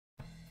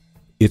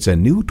It's a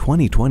new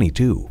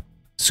 2022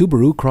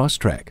 Subaru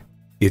Crosstrek.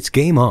 It's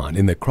game on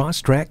in the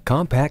Crosstrek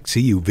compact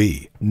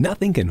CUV.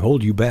 Nothing can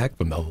hold you back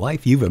from the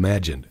life you've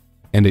imagined.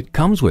 And it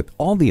comes with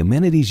all the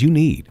amenities you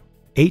need.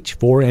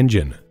 H4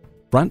 engine,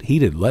 front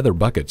heated leather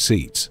bucket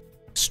seats,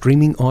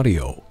 streaming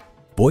audio,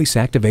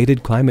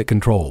 voice-activated climate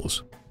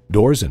controls,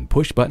 doors and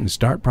push-button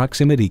start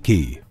proximity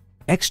key,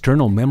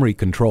 external memory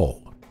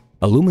control,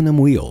 aluminum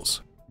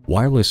wheels,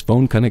 wireless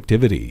phone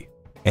connectivity,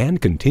 and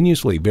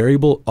continuously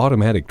variable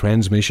automatic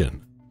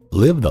transmission.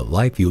 Live the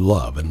life you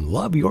love and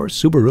love your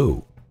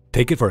Subaru.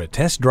 Take it for a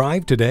test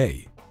drive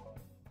today.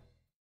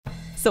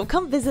 So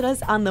come visit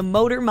us on the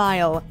Motor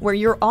Mile, where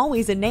you're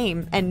always a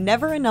name and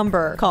never a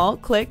number. Call,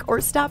 click,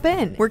 or stop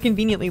in. We're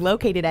conveniently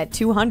located at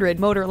 200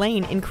 Motor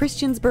Lane in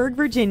Christiansburg,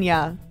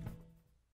 Virginia.